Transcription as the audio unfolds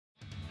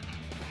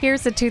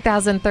Here's a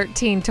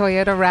 2013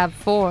 Toyota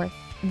RAV4.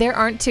 There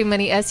aren't too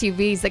many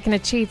SUVs that can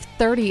achieve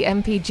 30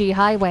 mpg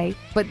highway,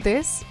 but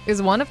this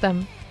is one of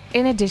them.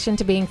 In addition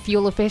to being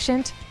fuel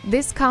efficient,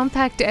 this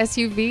compact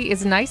SUV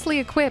is nicely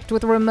equipped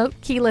with remote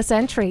keyless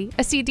entry,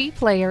 a CD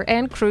player,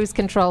 and cruise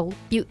control.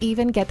 You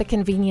even get the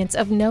convenience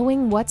of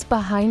knowing what's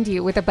behind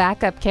you with a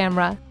backup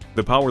camera.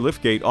 The power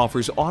liftgate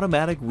offers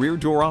automatic rear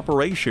door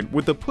operation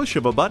with the push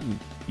of a button.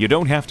 You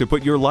don't have to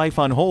put your life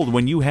on hold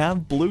when you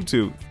have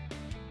Bluetooth.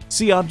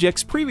 See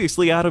objects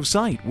previously out of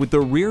sight with the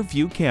rear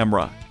view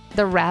camera.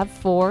 The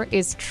RAV4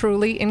 is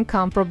truly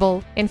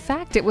incomparable. In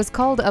fact, it was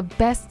called a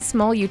Best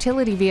Small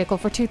Utility Vehicle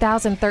for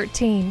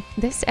 2013.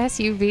 This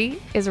SUV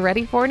is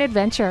ready for an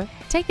adventure.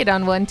 Take it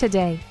on one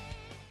today.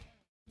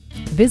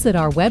 Visit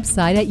our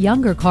website at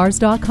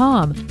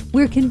youngercars.com.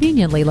 We're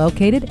conveniently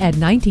located at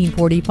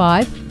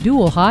 1945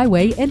 Dual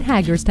Highway in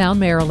Hagerstown,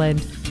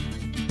 Maryland.